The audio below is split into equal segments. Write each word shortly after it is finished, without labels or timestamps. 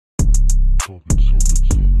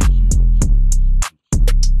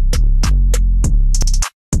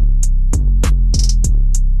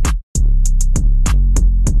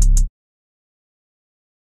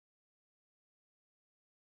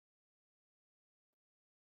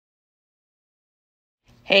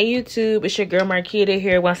Hey YouTube, it's your girl Marquita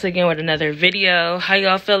here once again with another video. How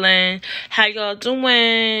y'all feeling? How y'all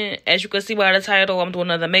doing? As you can see by the title, I'm doing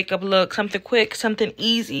another makeup look. Something quick, something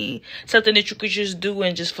easy, something that you could just do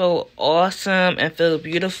and just feel awesome and feel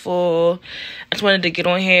beautiful. I just wanted to get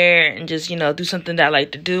on here and just, do something that I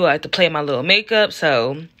like to do. I like to play my little makeup,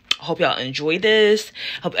 so I hope y'all enjoy this.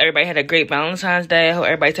 Hope everybody had a great Valentine's Day. I hope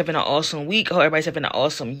everybody's having an awesome week. I hope everybody's having an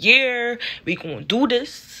awesome year. We gonna do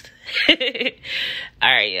this. All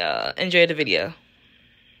right, y'all. Enjoy the video.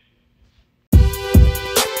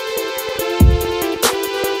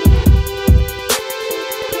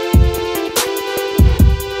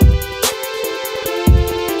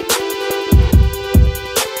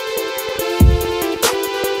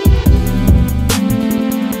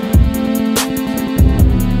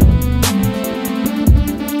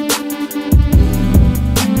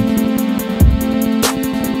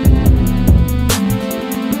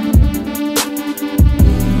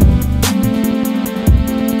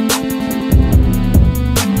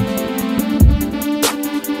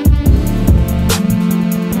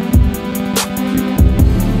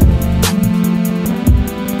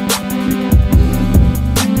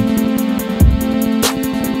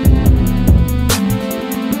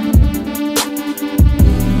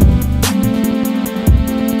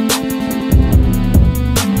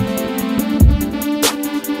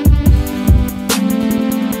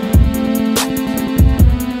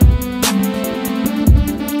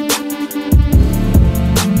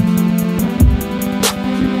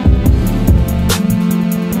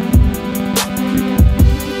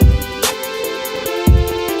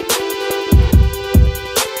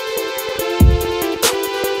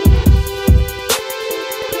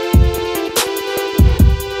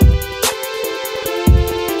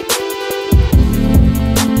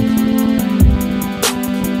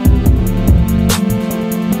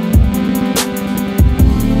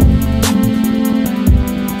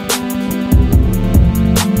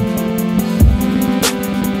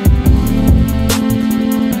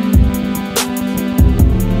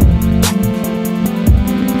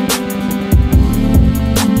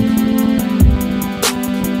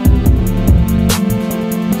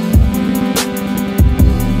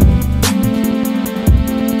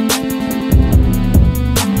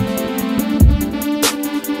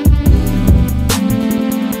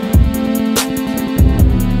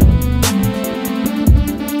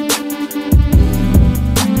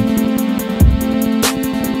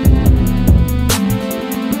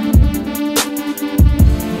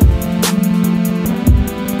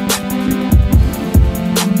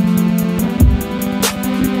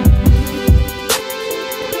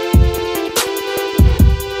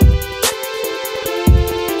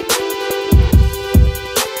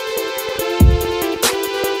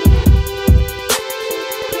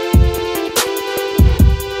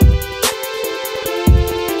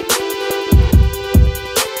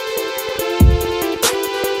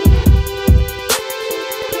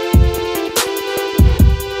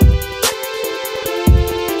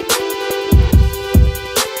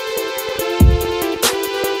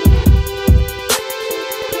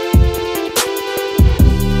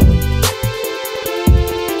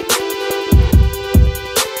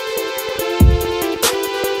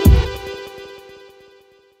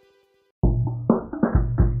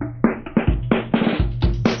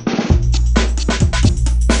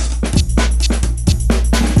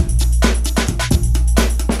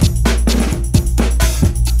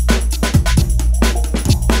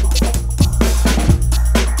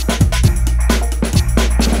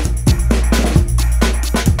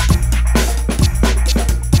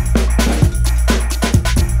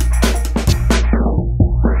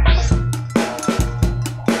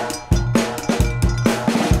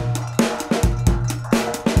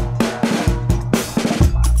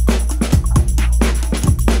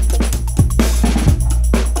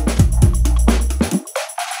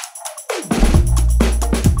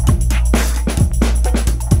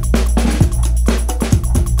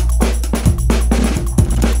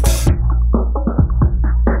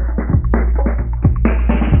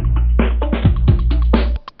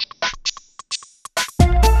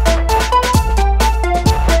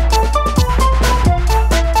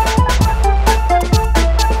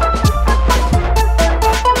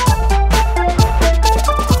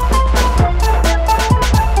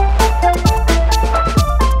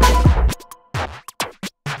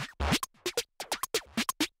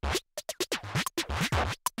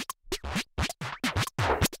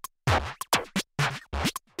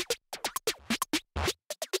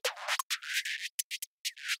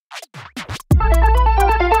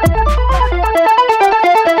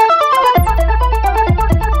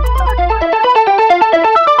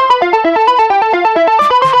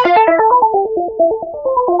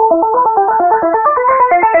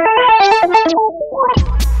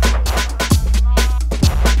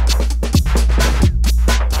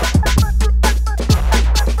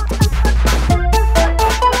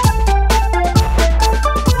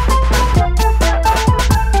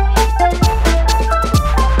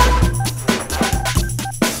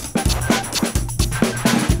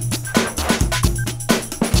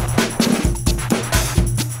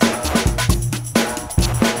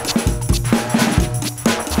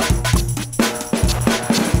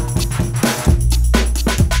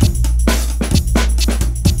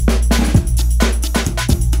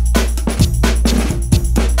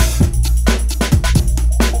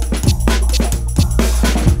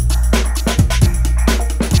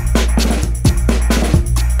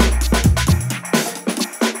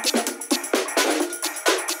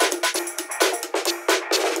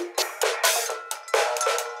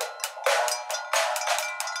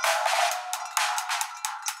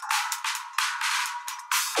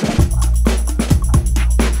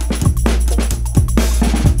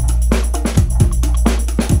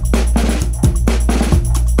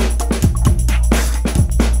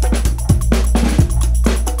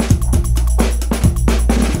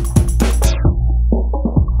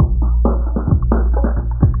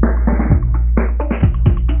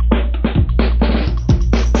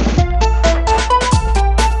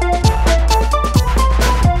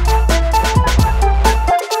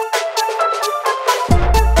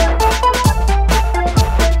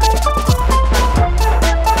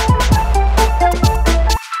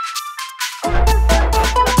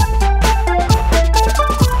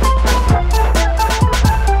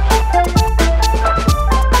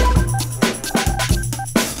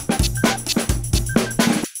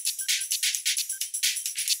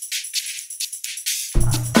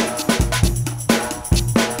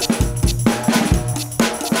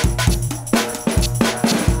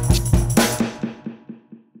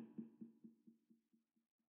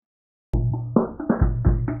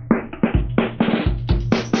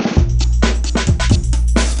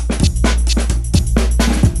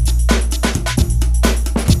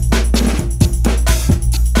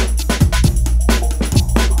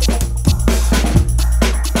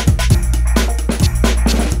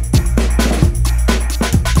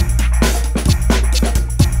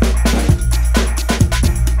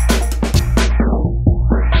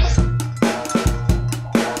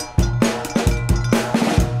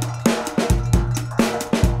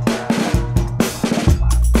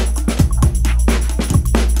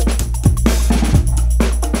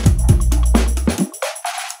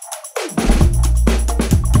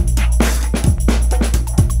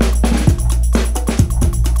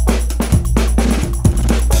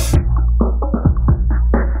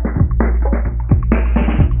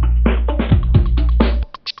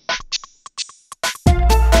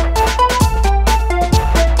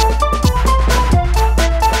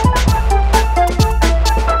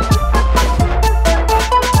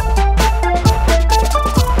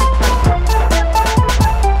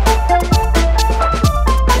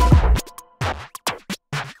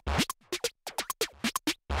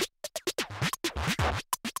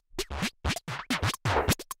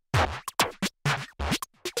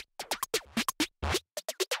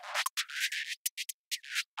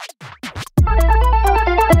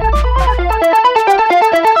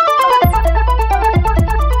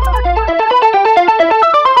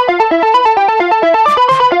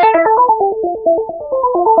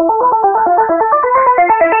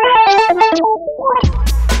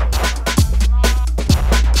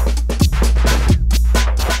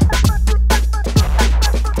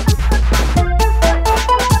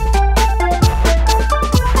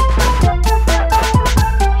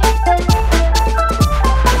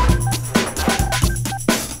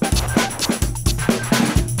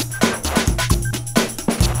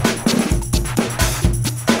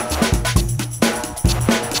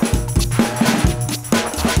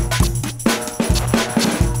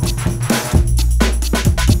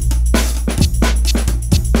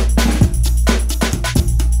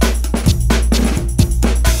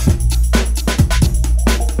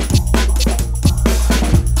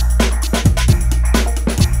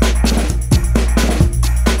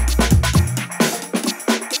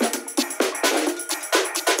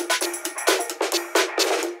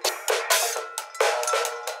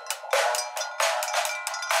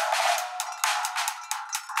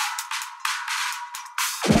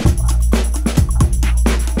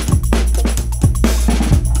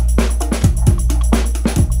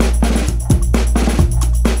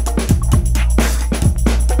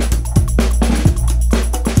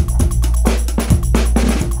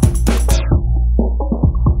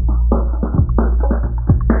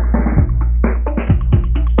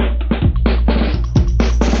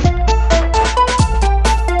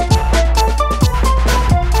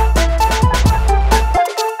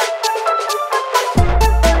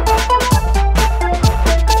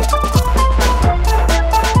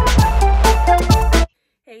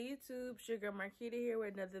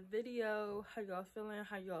 y'all. How y'all feeling?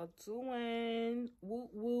 How y'all doing? Woot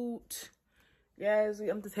woot. Yes,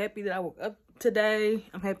 I'm just happy that I woke up today.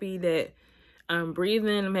 I'm happy that I'm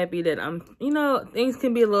breathing. I'm happy that things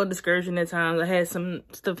can be a little discouraging at times. I had some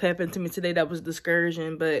stuff happen to me today that was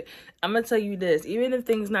discouraging, but I'm gonna tell you this, even if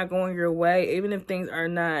things not going your way, even if things are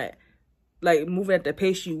not like moving at the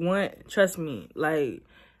pace you want, trust me, like,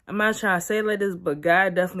 I'm not trying to say it like this, but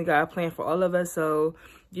God definitely got a plan for all of us. So,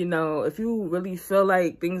 if you really feel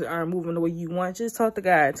like things aren't moving the way you want, just talk to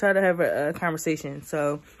God. Try to have a conversation.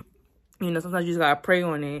 So, sometimes you just gotta pray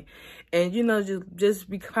on it. And, just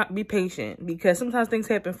be patient, because sometimes things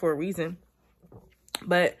happen for a reason.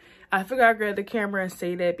 But I figured I'd grab the camera and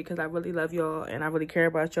say that because I really love y'all and I really care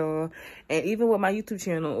about y'all. And even with my YouTube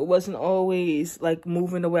channel, it wasn't always like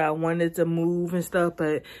moving the way I wanted to move and stuff,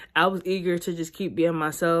 but I was eager to just keep being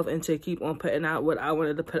myself and to keep on putting out what I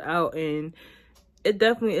wanted to put out. And it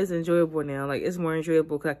definitely is enjoyable now. Like, it's more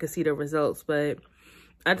enjoyable because I can see the results. But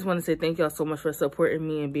I just want to say thank y'all so much for supporting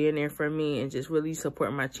me and being there for me and just really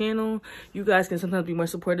supporting my channel. You guys can sometimes be more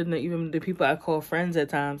supportive than even the people I call friends at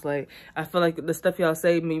times. Like, I feel like the stuff y'all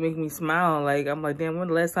say make me smile. Like, I'm like, damn, when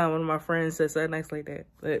the last time one of my friends said something nice like that?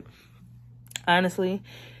 But honestly,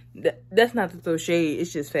 that's not to throw shade.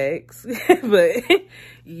 It's just facts. But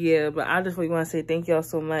yeah, but I just really want to say thank y'all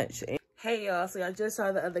so much. Hey y'all, so I just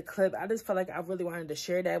saw the other clip. I just felt like I really wanted to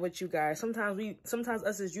share that with you guys. Sometimes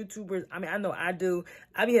us as YouTubers, I mean, I know I do,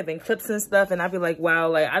 I be having clips and stuff and I be like, wow,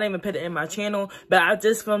 like I didn't even put it in my channel, but I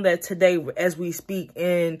just filmed that today as we speak,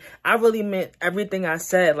 and I really meant everything I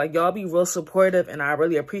said. Like, y'all be real supportive and I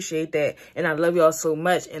really appreciate that, and I love y'all so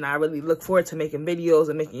much, and I really look forward to making videos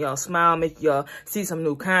and making y'all smile, making y'all see some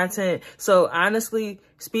new content. So honestly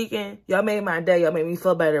speaking, y'all made my day. Y'all made me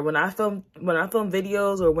feel better. When I film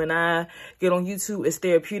videos or when I get on YouTube, it's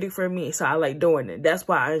therapeutic for me. So I like doing it. That's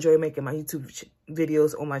why I enjoy making my YouTube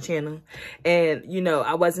videos on my channel. And,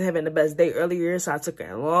 I wasn't having the best day earlier, so I took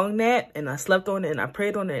a long nap and I slept on it and I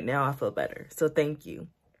prayed on it. And now I feel better. So thank you.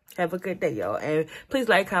 Have a good day, y'all. And please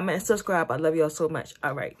like, comment, and subscribe. I love y'all so much.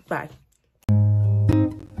 All right. Bye.